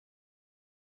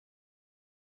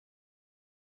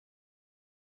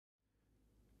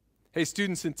Hey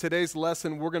students, in today's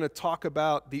lesson, we're going to talk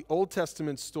about the Old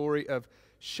Testament story of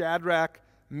Shadrach,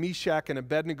 Meshach, and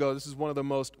Abednego. This is one of the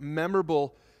most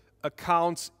memorable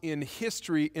accounts in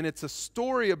history, and it's a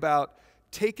story about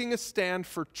taking a stand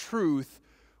for truth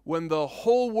when the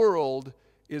whole world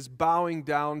is bowing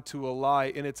down to a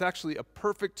lie. And it's actually a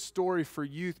perfect story for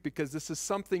youth because this is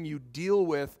something you deal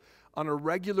with on a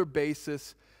regular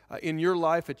basis in your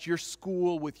life, at your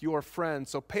school, with your friends.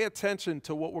 So pay attention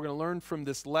to what we're going to learn from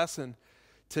this lesson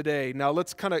today. Now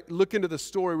let's kind of look into the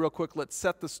story real quick. Let's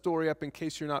set the story up in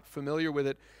case you're not familiar with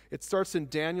it. It starts in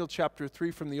Daniel chapter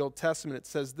 3 from the Old Testament. It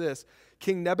says this: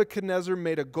 King Nebuchadnezzar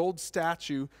made a gold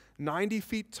statue 90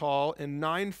 feet tall and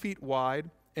 9 feet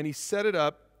wide, and he set it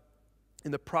up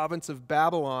in the province of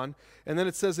Babylon. And then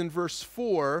it says in verse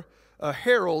 4, a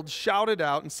herald shouted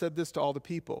out and said this to all the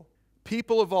people: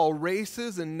 People of all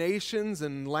races and nations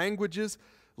and languages,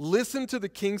 listen to the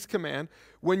king's command.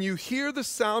 When you hear the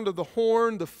sound of the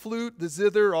horn, the flute, the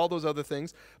zither, all those other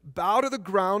things, bow to the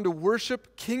ground to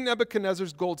worship King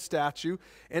Nebuchadnezzar's gold statue,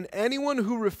 and anyone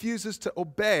who refuses to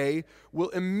obey will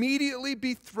immediately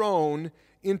be thrown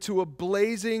into a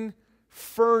blazing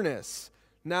furnace.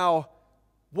 Now,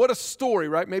 what a story,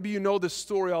 right? Maybe you know this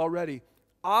story already.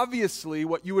 Obviously,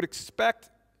 what you would expect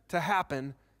to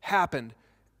happen, happened.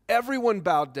 Everyone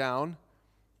bowed down.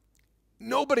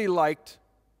 Nobody liked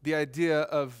the idea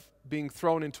of being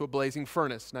thrown into a blazing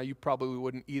furnace. Now, you probably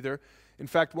wouldn't either. In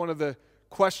fact, one of the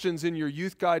questions in your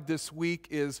youth guide this week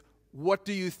is, what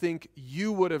do you think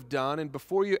you would have done? And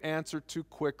before you answer too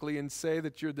quickly and say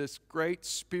that you're this great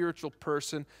spiritual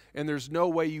person and there's no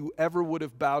way you ever would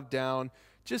have bowed down,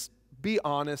 just be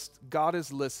honest. God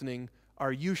is listening.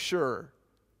 Are you sure?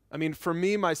 I mean, for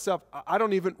me, myself, I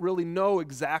don't even really know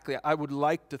exactly. I would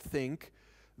like to think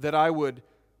that I would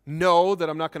know that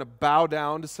I'm not going to bow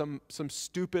down to some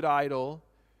stupid idol.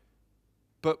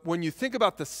 But when you think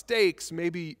about the stakes,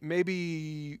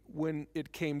 maybe when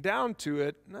it came down to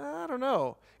it, I don't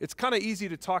know. It's kind of easy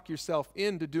to talk yourself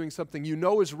into doing something you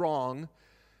know is wrong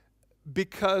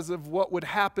because of what would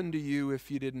happen to you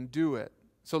if you didn't do it.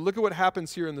 So look at what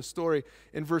happens here in the story.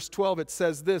 In verse 12, it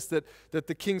says this, that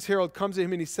the king's herald comes to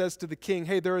him and he says to the king,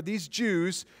 hey, there are these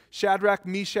Jews, Shadrach,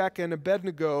 Meshach, and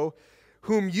Abednego,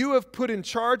 whom you have put in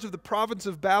charge of the province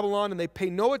of Babylon, and they pay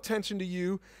no attention to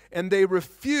you, and they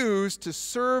refuse to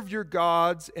serve your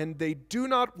gods, and they do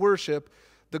not worship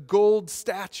the gold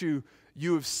statue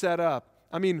you have set up.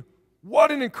 I mean,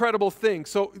 what an incredible thing.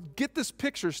 So get this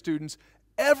picture, students.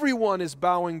 Everyone is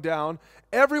bowing down.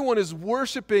 Everyone is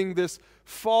worshiping this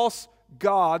false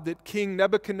god that King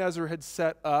Nebuchadnezzar had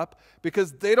set up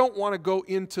because they don't want to go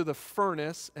into the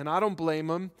furnace, and I don't blame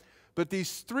them. But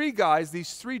these three guys,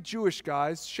 these three Jewish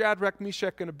guys, Shadrach,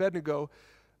 Meshach, and Abednego,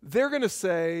 they're going to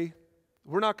say,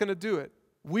 we're not going to do it.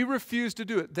 We refuse to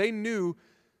do it. They knew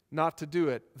not to do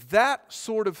it. That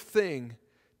sort of thing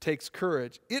takes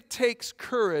courage. It takes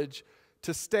courage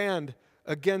to stand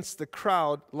against the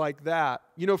crowd like that.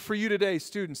 You know, for you today,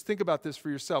 students, think about this for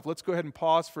yourself. Let's go ahead and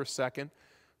pause for a second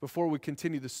before we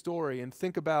continue the story and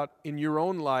think about in your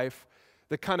own life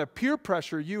the kind of peer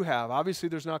pressure you have. Obviously,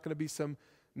 there's not going to be some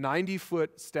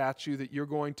 90-foot statue that you're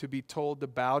going to be told to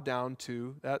bow down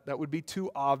to. That would be too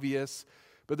obvious.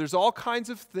 But there's all kinds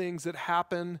of things that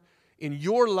happen in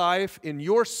your life, in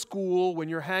your school, when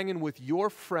you're hanging with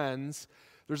your friends.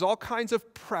 There's all kinds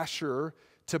of pressure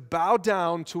to bow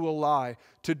down to a lie,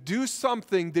 to do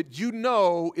something that you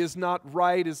know is not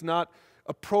right, is not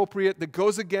appropriate, that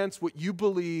goes against what you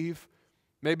believe.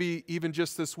 Maybe even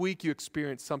just this week you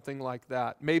experienced something like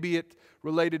that. Maybe it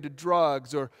related to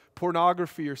drugs or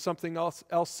pornography or something else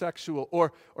sexual.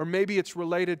 Or maybe it's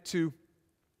related to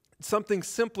something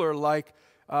simpler like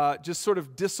just sort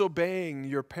of disobeying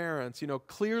your parents,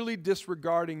 clearly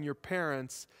disregarding your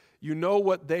parents. You know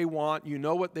what they want. You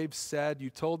know what they've said. You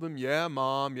told them, yeah,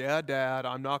 mom, yeah, dad,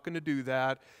 I'm not going to do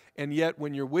that. And yet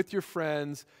when you're with your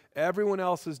friends, everyone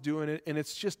else is doing it, and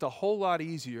it's just a whole lot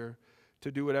easier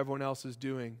to do what everyone else is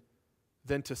doing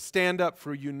than to stand up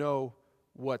for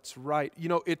what's right.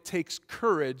 It takes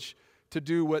courage to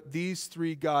do what these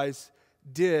three guys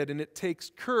did, and it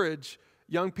takes courage,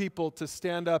 young people, to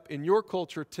stand up in your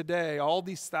culture today, all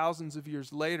these thousands of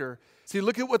years later. See,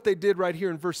 look at what they did right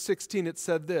here in verse 16. It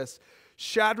said this: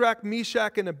 Shadrach,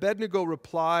 Meshach, and Abednego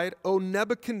replied, O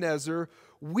Nebuchadnezzar,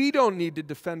 we don't need to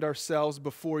defend ourselves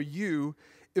before you.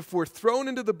 If we're thrown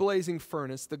into the blazing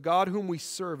furnace, the God whom we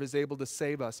serve is able to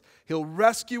save us. He'll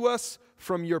rescue us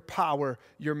from your power,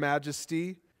 your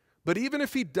majesty. But even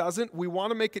if he doesn't, we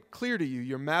want to make it clear to you,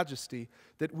 your majesty,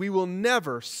 that we will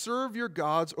never serve your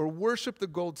gods or worship the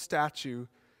gold statue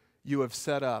you have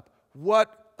set up.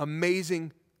 What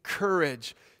amazing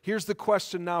courage. Here's the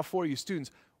question now for you,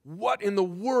 students. What in the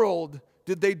world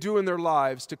did they do in their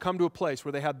lives to come to a place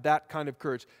where they had that kind of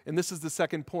courage? And this is the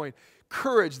second point.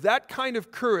 Courage, that kind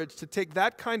of courage to take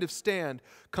that kind of stand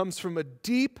comes from a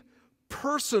deep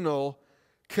personal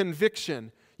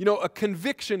conviction. You know, a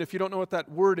conviction, if you don't know what that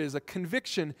word is, a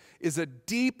conviction is a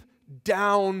deep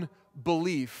down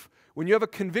belief. When you have a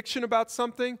conviction about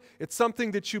something, it's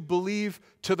something that you believe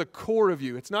to the core of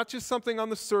you. It's not just something on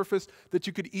the surface that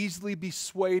you could easily be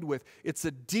swayed with. It's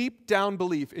a deep down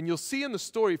belief. And you'll see in the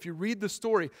story, if you read the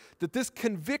story, that this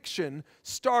conviction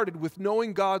started with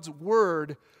knowing God's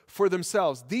word for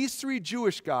themselves. These three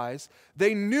Jewish guys,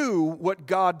 they knew what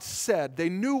God said. They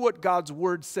knew what God's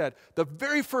word said. The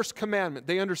very first commandment,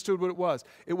 they understood what it was.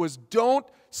 It was, don't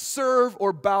serve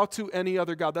or bow to any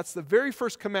other God. That's the very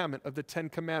first commandment of the 10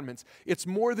 Commandments. It's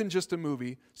more than just a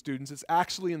movie, students. It's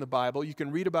actually in the Bible. You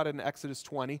can read about it in Exodus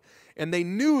 20. And they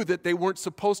knew that they weren't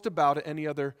supposed to bow to any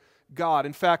other God.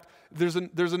 In fact, there's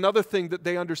another thing that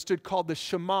they understood called the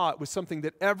Shema. It was something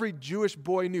that every Jewish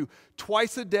boy knew.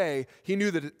 Twice a day, he knew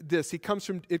that it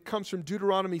comes from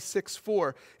Deuteronomy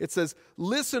 6:4. It says,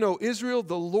 "Listen, O Israel,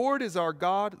 the Lord is our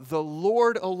God, the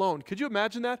Lord alone." Could you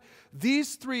imagine that?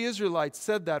 These three Israelites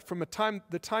said that from the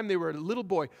time they were a little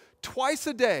boy. Twice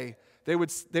a day, they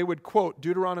would quote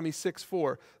Deuteronomy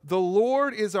 6:4. "The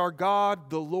Lord is our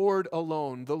God, the Lord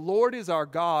alone. The Lord is our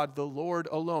God, the Lord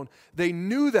alone." They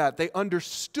knew that. They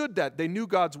understood that. They knew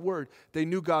God's word. They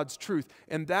knew God's truth.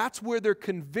 And that's where their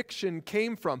conviction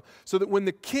came from. So that when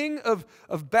the king of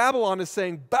Babylon is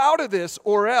saying, bow to this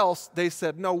or else, they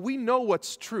said, no, we know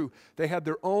what's true. They had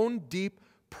their own deep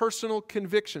personal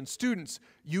conviction. Students,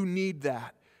 you need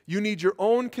that. You need your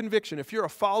own conviction. If you're a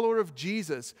follower of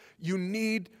Jesus, you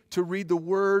need to read the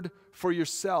word for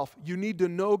yourself. You need to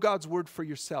know God's word for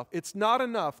yourself. It's not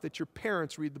enough that your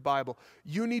parents read the Bible.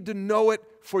 You need to know it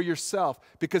for yourself,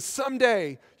 because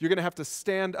someday you're going to have to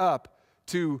stand up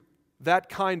to that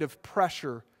kind of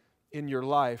pressure in your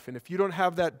life. And if you don't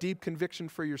have that deep conviction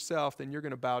for yourself, then you're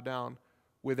going to bow down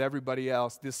with everybody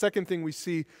else. The second thing we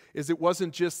see is it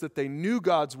wasn't just that they knew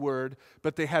God's word,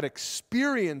 but they had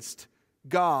experienced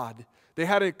God. They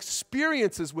had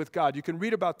experiences with God. You can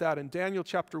read about that in Daniel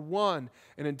chapter 1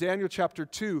 and in Daniel chapter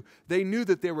 2. They knew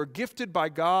that they were gifted by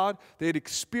God. They had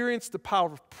experienced the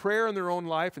power of prayer in their own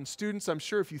life. And students, I'm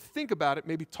sure if you think about it,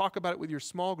 maybe talk about it with your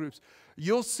small groups,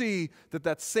 you'll see that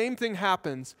that same thing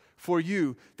happens for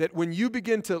you. That when you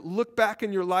begin to look back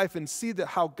in your life and see that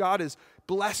how God has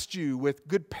blessed you with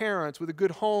good parents, with a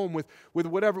good home, with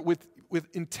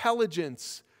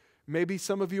intelligence. Maybe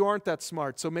some of you aren't that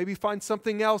smart, so maybe find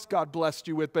something else God blessed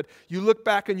you with. But you look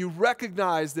back and you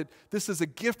recognize that this is a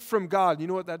gift from God. You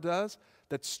know what that does?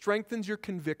 That strengthens your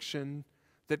conviction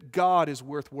that God is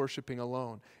worth worshiping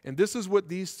alone. And this is what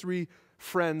these three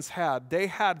friends had. They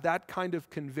had that kind of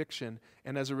conviction,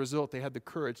 and as a result, they had the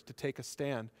courage to take a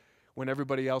stand when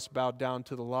everybody else bowed down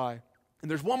to the lie. And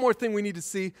there's one more thing we need to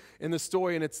see in the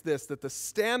story, and it's this, that the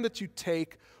stand that you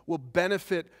take will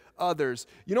benefit others.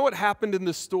 You know what happened in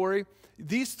this story?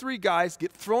 These three guys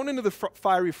get thrown into the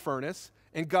fiery furnace,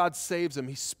 and God saves them.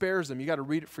 He spares them. You got to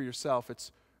read it for yourself.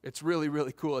 It's really,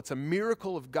 really cool. It's a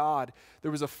miracle of God.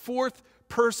 There was a fourth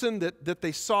person that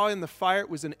they saw in the fire. It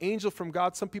was an angel from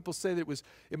God. Some people say that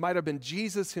it might have been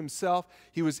Jesus himself.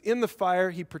 He was in the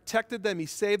fire. He protected them. He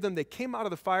saved them. They came out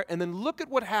of the fire. And then look at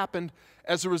what happened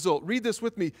as a result. Read this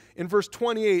with me. In verse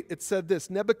 28, it said this,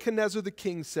 "Nebuchadnezzar the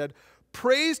king said,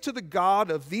 'Praise to the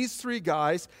God of these three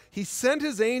guys. He sent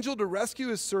his angel to rescue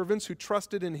his servants who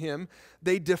trusted in him.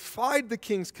 They defied the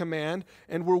king's command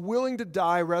and were willing to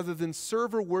die rather than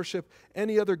serve or worship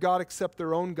any other god except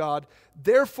their own God.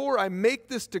 Therefore, I make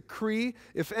this decree.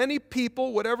 If any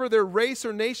people, whatever their race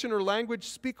or nation or language,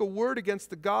 speak a word against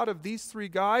the God of these three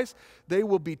guys, they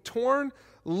will be torn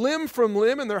limb from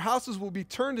limb, and their houses will be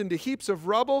turned into heaps of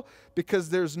rubble,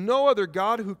 because there's no other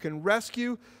God who can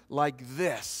rescue like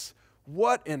this.'"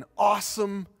 What an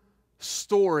awesome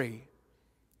story.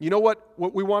 You know what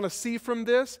we want to see from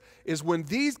this is when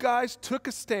these guys took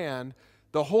a stand,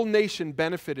 the whole nation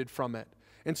benefited from it.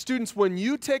 And students, when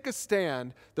you take a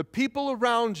stand, the people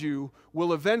around you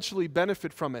will eventually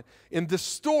benefit from it. In this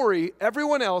story,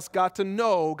 everyone else got to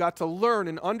know, got to learn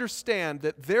and understand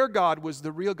that their God was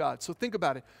the real God. So think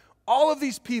about it. All of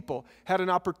these people had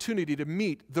an opportunity to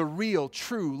meet the real,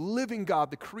 true, living God,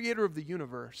 the creator of the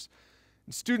universe.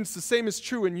 And students, the same is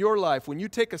true in your life. When you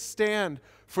take a stand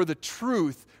for the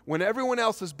truth, when everyone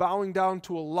else is bowing down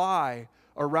to a lie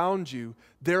around you,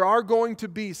 there are going to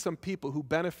be some people who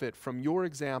benefit from your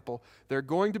example. There are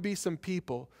going to be some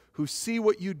people who see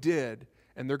what you did,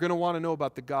 and they're going to want to know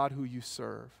about the God who you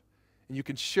serve. and you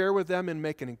can share with them and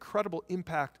make an incredible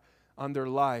impact on their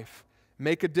life.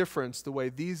 Make a difference the way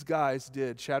these guys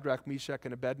did, Shadrach, Meshach,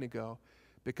 and Abednego,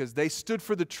 because they stood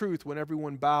for the truth when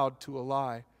everyone bowed to a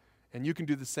lie. And you can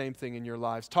do the same thing in your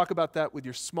lives. Talk about that with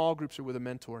your small groups or with a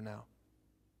mentor now.